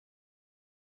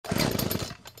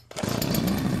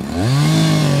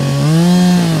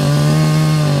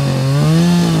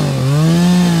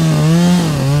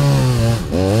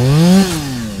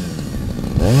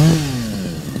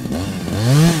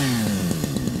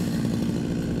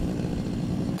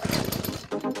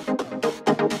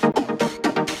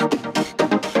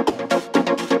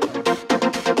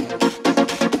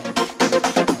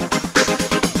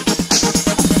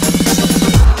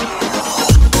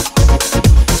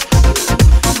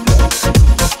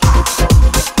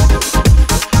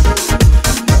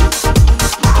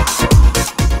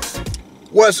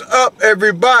What's up,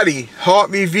 everybody? Haunt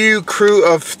Review Crew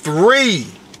of 3.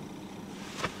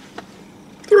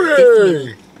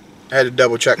 I had to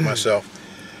double check myself.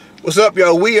 What's up,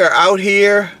 y'all? We are out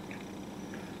here.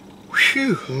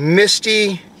 Whew.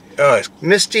 Misty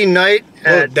night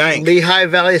at Lehigh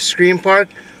Valley Screampark.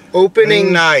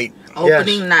 Opening night.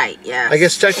 Opening night, yes. I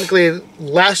guess technically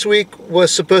last week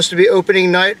was supposed to be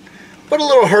opening night, but a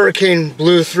little hurricane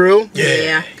blew through.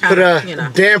 Yeah. Put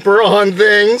a damper on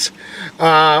things.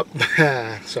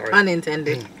 Sorry.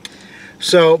 Unintended.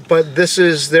 So, but this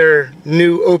is their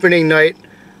new opening night.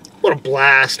 What a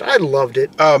blast. I loved it.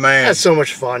 Oh, man. That's so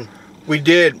much fun. We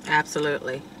did.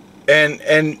 Absolutely.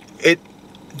 And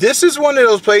this is one of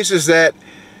those places that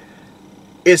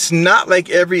it's not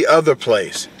like every other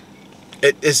place.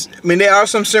 I mean, there are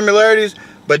some similarities,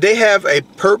 but they have a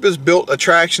purpose-built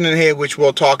attraction in here, which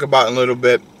we'll talk about in a little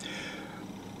bit.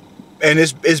 And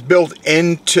it's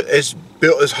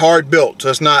hard built, so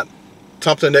it's not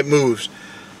something that moves.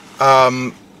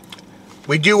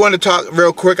 We do want to talk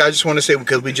real quick. I just want to say,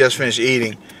 because we just finished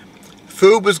eating,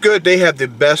 food was good. They have the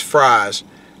best fries,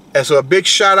 and so a big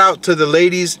shout out to the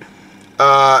ladies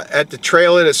at the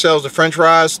trailer that sells the French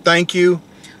fries. Thank you.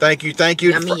 Yummy,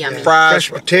 yummy. Fries,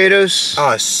 fresh potatoes.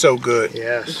 Oh, it's so good.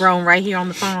 Yes. Grown right here on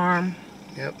the farm.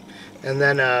 Yep. And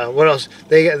then what else?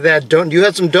 You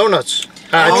had some donuts.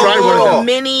 I tried one of them.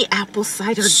 Mini apple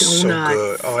cider donuts. So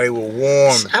good. Oh, they were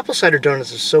warm. Apple cider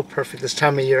donuts is so perfect this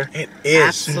time of year. It is.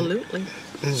 Absolutely.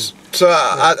 So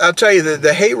I'll tell you, the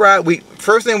hayride.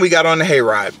 First thing we got on the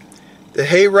hayride. The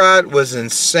hayride was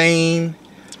insane.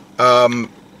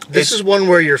 This is one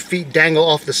where your feet dangle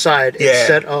off the side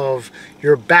instead of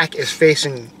your back is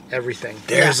facing everything.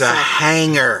 There's a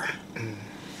hanger.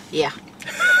 Yeah.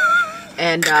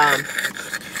 And,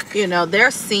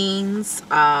 their scenes,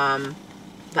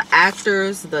 the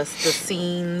actors, the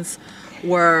scenes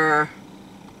were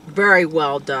very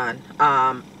well done.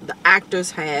 The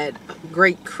actors had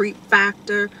great creep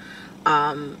factor,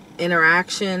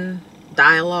 interaction,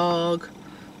 dialogue.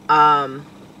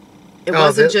 It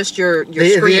wasn't just your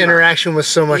screamer. The interaction was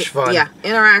so much fun. Yeah,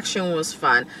 immersion was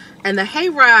fun. And the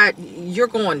hayride, you're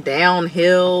going down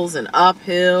hills and up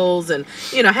hills and,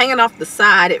 hanging off the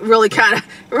side. It really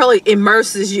really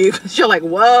immerses you. You're like,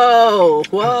 whoa.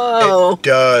 It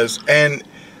does. And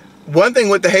one thing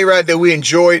with the hayride that we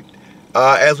enjoyed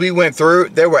as we went through,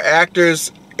 there were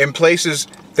actors in places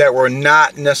that were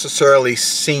not necessarily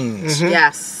scenes. Mm-hmm.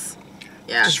 Yes.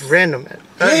 Just random.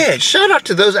 Yeah. Shout out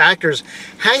to those actors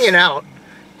hanging out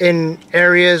in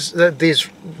areas, these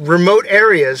remote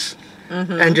areas,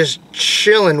 and just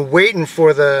chilling, waiting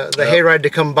for the hayride to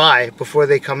come by before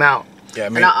they come out. Yeah,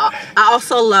 and I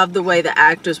also love the way the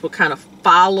actors would kind of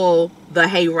follow the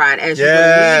hayride as you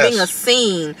were leaving a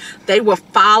scene. They would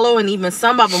follow, and even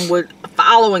some of them would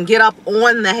follow and get up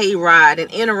on the hayride and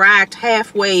interact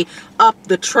halfway up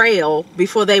the trail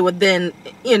before they would then,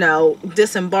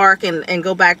 disembark and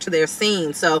go back to their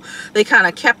scene. So they kind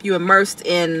of kept you immersed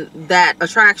in that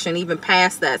attraction even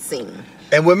past that scene.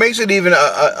 And what makes it even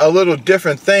a little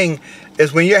different thing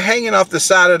is when you're hanging off the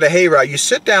side of the hayride, you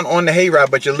sit down on the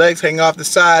hayride, but your legs hang off the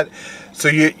side, so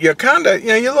you're kind of,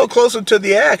 you're a little closer to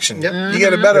the action. Yep. You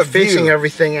get a better view. Facing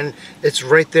everything, and it's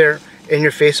right there in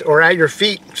your face or at your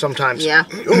feet sometimes. Yeah.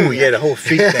 Ooh, yeah, the whole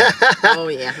feet thing. Oh,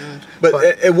 yeah. But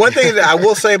one thing that I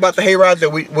will say about the hayride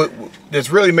that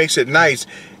really makes it nice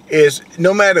is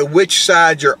no matter which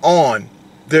side you're on,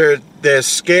 there's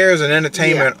scares and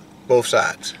entertainment both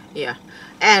sides. Yeah.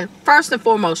 And first and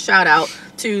foremost, shout out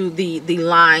to the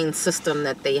line system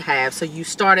that they have. So you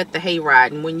start at the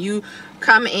hayride, and when you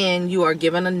come in, you are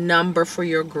given a number for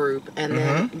your group, and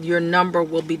then your number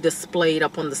will be displayed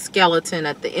up on the skeleton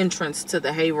at the entrance to the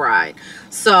hayride.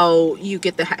 So you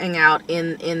get to hang out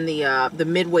in the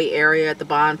midway area at the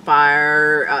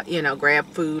bonfire, grab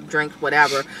food, drink,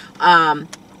 whatever.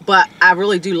 But I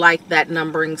really do like that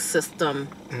numbering system.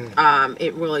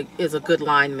 It really is a good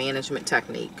line management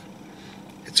technique.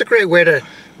 It's a great way to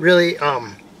really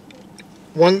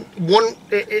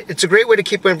it's a great way to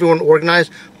keep everyone organized.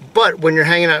 But when you're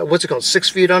hanging out, what's it called? 6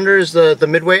 feet under is the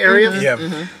midway area.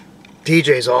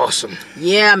 DJ's awesome.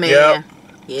 Yeah, man.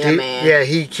 Yeah, man. Yeah,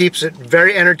 he keeps it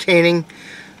very entertaining.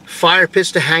 Fire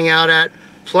pits to hang out at.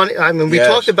 Plenty. I mean, we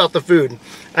talked about the food.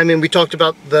 I mean, we talked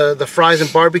about the fries and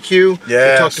barbecue.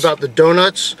 Yes. We talked about the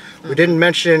donuts. We didn't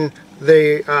mention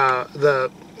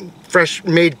the fresh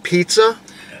made pizza.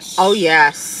 Oh,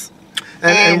 yes.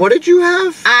 And what did you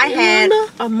have? I had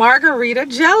a margarita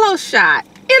jello shot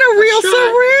in a real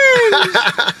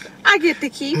syringe. I get to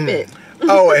keep it.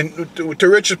 Oh, and to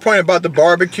Richard's point about the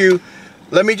barbecue,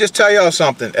 let me just tell y'all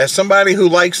something. As somebody who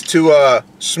likes to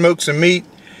smoke some meat,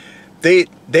 they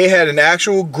had an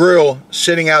actual grill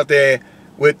sitting out there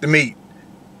with the meat.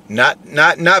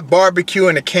 Not barbecue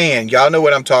in a can. Y'all know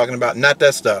what I'm talking about. Not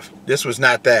that stuff. This was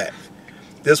not that.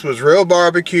 This was real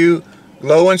barbecue,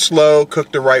 low and slow,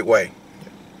 cooked the right way.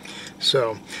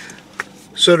 So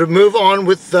to move on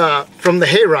with from the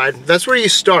hayride, that's where you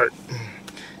start.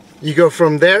 You go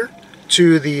from there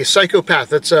to the Psychopath.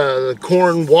 That's the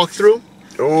corn walkthrough.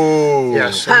 Oh.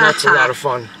 Yes, and that's a lot of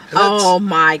fun. Oh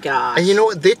my gosh. And you know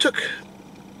what? They took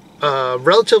a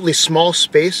relatively small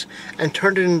space and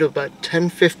turned it into about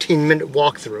 10-15 minute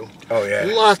walkthrough. Oh yeah.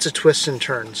 Lots of twists and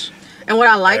turns. And what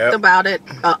I liked about it,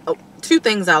 two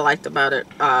things I liked about it.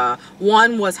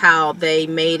 One was how they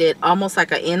made it almost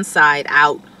like an inside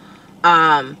out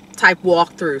type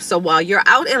walkthrough. So while you're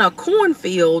out in a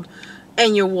cornfield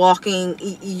and you're walking,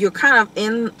 you're kind of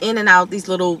in and out these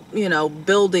little, you know,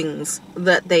 buildings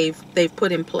that they've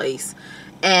put in place.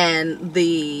 And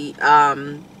the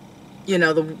you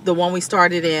know, the one we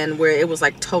started in where it was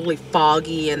like totally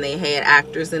foggy and they had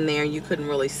actors in there and you couldn't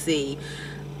really see.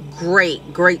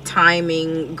 Great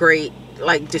timing, great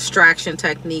like distraction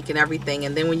technique and everything.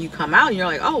 And then when you come out, you're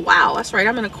like, oh wow, that's right,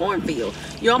 I'm in a cornfield.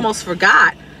 You almost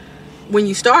forgot when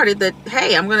you started that,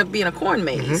 hey, I'm going to be in a corn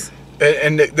maze.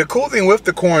 And the cool thing with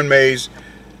the corn maze,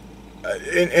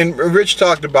 and Rich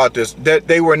talked about this, that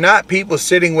they were not people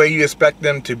sitting where you expect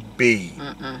them to be.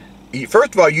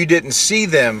 First of all, you didn't see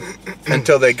them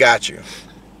until they got you.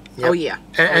 Yep. Oh yeah.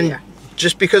 And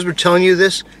just because we're telling you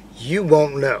this, you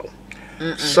won't know.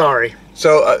 Sorry.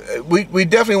 So we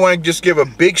definitely want to just give a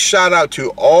big shout out to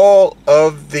all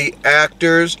of the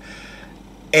actors.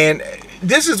 And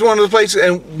this is one of the places,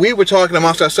 and we were talking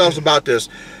amongst ourselves about this.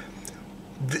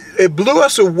 It blew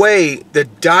us away, the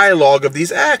dialogue of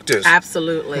these actors.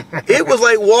 Absolutely. It was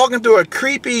like walking through a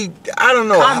creepy, I don't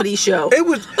know, comedy show. It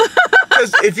was,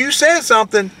 because if you said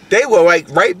something, they were like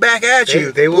right back at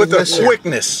you they with a listen.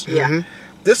 quickness. Yeah.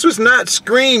 This was not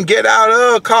scream, get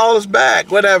out, call us back,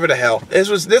 whatever the hell. This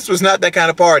was not that kind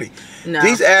of party. No.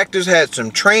 These actors had some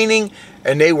training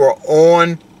and they were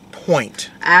on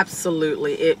point.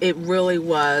 Absolutely. It really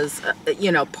was,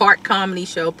 you know, part comedy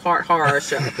show, part horror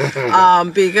show.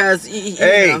 Because, you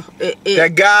know,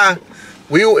 that guy,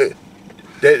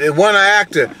 that one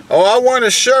actor, oh, I want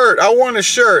a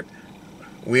shirt.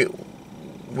 We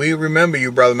remember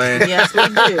you, brother man. Yes, we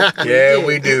do. Yeah,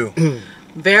 we do.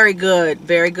 Very good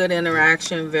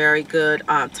interaction, very good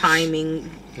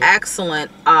timing, excellent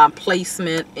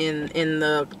placement in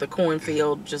the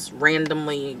cornfield, just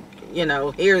randomly, you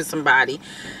know, here's somebody.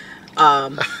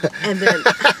 And then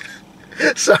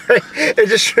sorry, it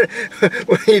just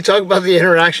when you talk about the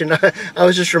interaction, I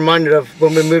was just reminded of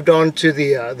when we moved on to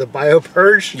the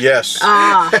biopurge. Yes.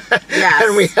 Yes.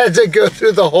 And we had to go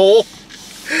through the hole.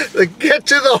 Get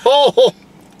to the hole.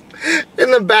 In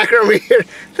the background we hear,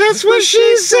 that's what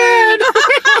she said.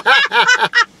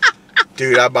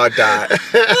 Dude, I about died.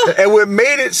 And what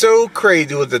made it so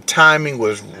crazy was the timing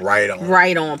was right on.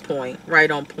 Right on point.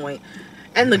 Right on point.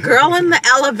 And the girl in the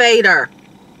elevator.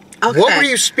 Okay. What were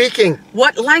you speaking?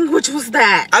 What language was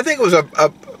that? I think it was a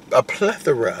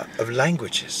plethora of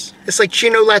languages. It's like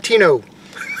Chino Latino.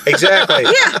 Exactly.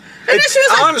 Yeah. And then she was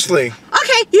like, honestly.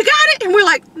 Okay, you got it? And we're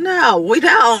like, no, we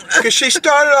don't. Because she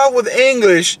started off with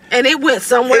English. And it went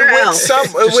somewhere else.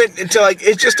 It went into like,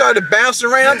 it just started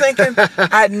bouncing around thinking,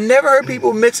 I'd never heard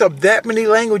people mix up that many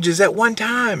languages at one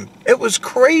time. It was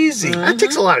crazy. That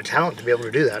takes a lot of talent to be able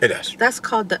to do that. It does. That's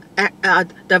called the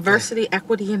diversity,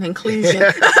 equity, and inclusion.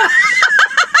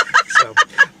 So,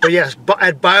 but yes,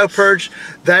 at BioPurge,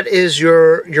 that is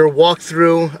your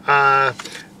walkthrough,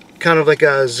 kind of like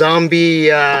a zombie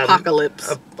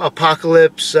apocalypse.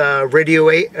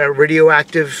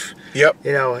 Radioactive. Yep.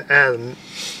 You know,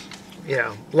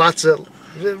 lots of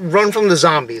run from the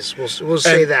zombies. We'll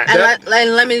say that. And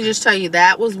let me just tell you,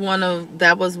 that was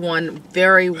one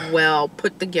very well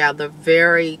put together,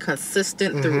 very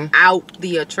consistent throughout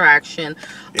the attraction.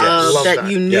 Yes. That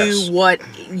you knew what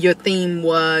your theme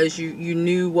was, you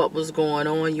knew what was going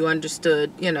on, you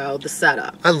understood, you know, the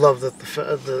setup. I love that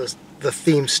the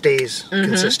theme stays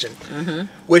consistent.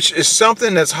 Which is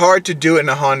something that's hard to do in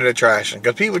a haunted attraction.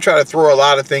 Because people try to throw a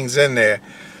lot of things in there.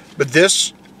 But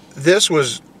this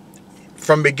was,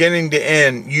 from beginning to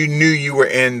end, you knew you were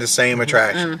in the same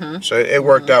attraction. So it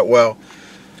worked out well.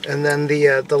 And then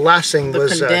the last thing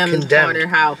was Condemned. Haunted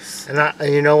house. And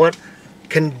you know what?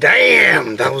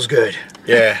 Condemned. That was good.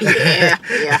 Yeah. Yeah.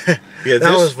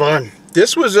 That was fun.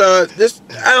 This was I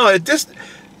don't know,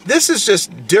 this is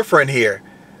just different here.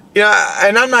 You know,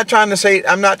 and I'm not trying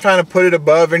to put it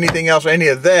above anything else or any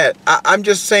of that. I'm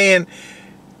just saying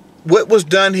what was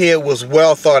done here was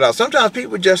well thought out. Sometimes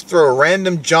people just throw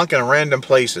random junk in random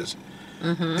places.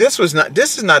 This is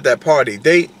not that party.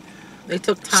 They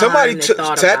took time. Somebody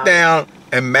sat down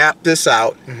and mapped this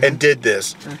out and did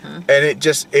this, and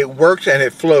it works and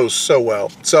it flows so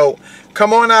well. So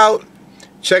come on out,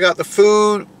 check out the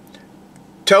food.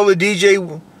 Tell the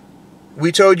DJ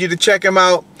we told you to check him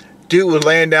out. Dude was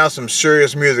laying down some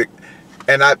serious music,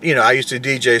 and I used to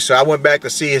DJ, so I went back to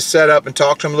see his setup and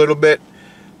talk to him a little bit.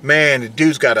 Man, the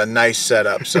dude's got a nice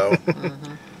setup. So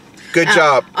good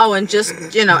job. Oh, and just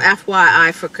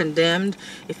FYI for Condemned,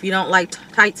 if you don't like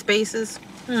tight spaces,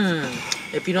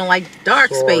 if you don't like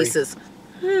dark spaces,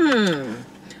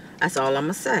 that's all I'm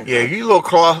gonna say. Yeah, you a little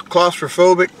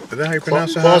claustrophobic. Is that how you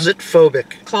pronounce it?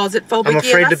 Closet-phobic. Closet-phobic. I'm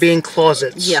afraid to be in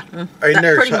closets. Yeah. Are you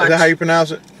nervous? Is that how you pronounce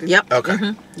it? Yep.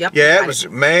 Okay. Yep. Yeah, it was,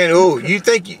 man. Oh, you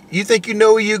think you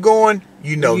know where you're going?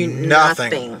 You know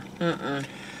nothing.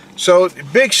 So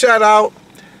big shout out.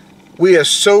 We are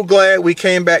so glad we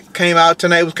came out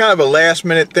tonight. It was kind of a last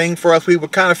minute thing for us. We were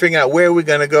kind of figuring out where we're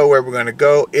going to go,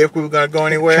 if we were going to go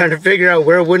anywhere. Trying to figure out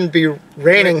where it wouldn't be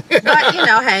raining. But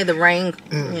hey, the rain,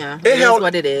 it is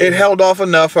what it is. It held off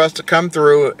enough for us to come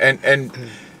through and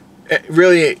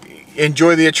really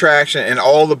enjoy the attraction and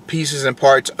all the pieces and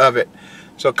parts of it.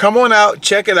 So come on out,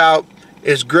 check it out.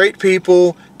 It's great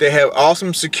people. They have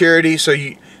awesome security, so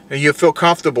you feel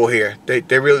comfortable here. They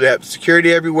really have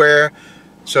security everywhere.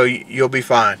 So you'll be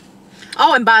fine.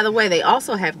 Oh, and by the way, they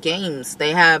also have games.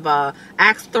 They have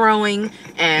axe throwing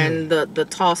and the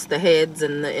toss the heads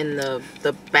and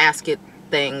the basket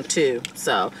thing too.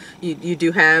 So you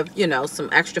do have some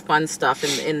extra fun stuff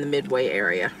in the Midway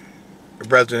area. The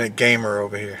resident gamer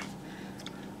over here.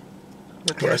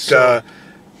 Okay. But,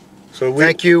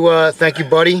 thank you,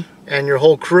 buddy, and your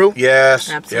whole crew. Yes,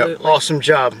 absolutely. Yep. Awesome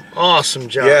job.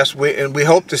 Yes, we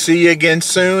hope to see you again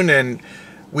soon, and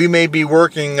we may be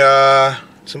working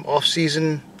some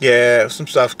off-season. Yeah, some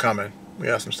stuff coming. We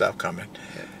got some stuff coming.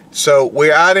 Yeah. So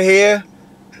we're out of here.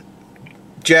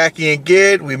 Jackie and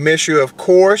Gid, we miss you, of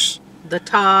course. The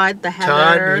Todd, the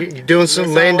Heather. Todd, you're doing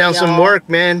laying down some work,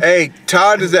 man. Hey,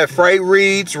 Todd is at Fright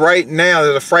Reads right now.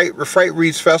 There's a Fright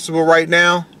Reads festival right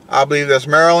now. I believe that's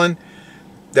Maryland.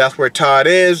 That's where Todd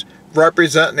is,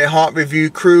 representing the Haunt Review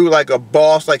crew like a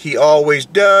boss, like he always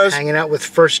does. Hanging out with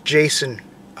First Jason.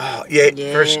 Oh, yeah.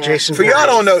 First Jason. For y'all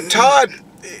don't know, Todd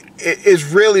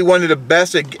is really one of the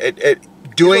best at doing.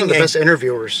 He's one of the best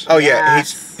interviewers. Oh yeah,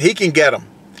 he can get them.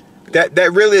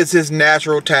 That really is his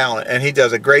natural talent, and he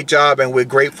does a great job. And we're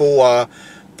grateful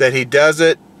that he does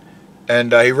it,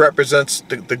 and he represents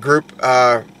the group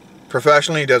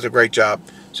professionally. He does a great job.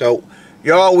 So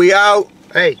y'all, we out.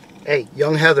 Hey,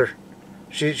 young Heather,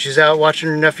 she's out watching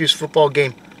her nephew's football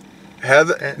game.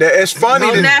 Heather, it's funny.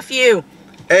 No nephew.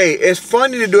 Hey, it's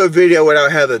funny to do a video without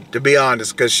Heather, to be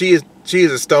honest, because she is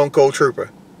a stone cold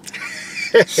trooper.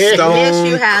 Stone Miss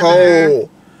you, Heather. cold.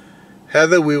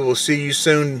 Heather, we will see you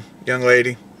soon, young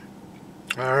lady.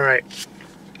 All right.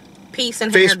 Peace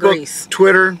and hair Facebook, grease.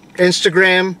 Twitter,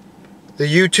 Instagram, the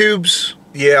YouTubes.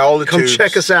 Yeah, all the Come tubes.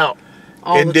 check us out.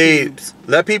 All Indeed. the tubes.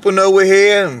 Let people know we're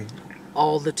here. And,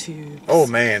 all the tubes. oh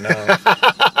man,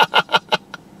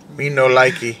 me no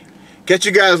likey. Catch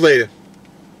you guys later.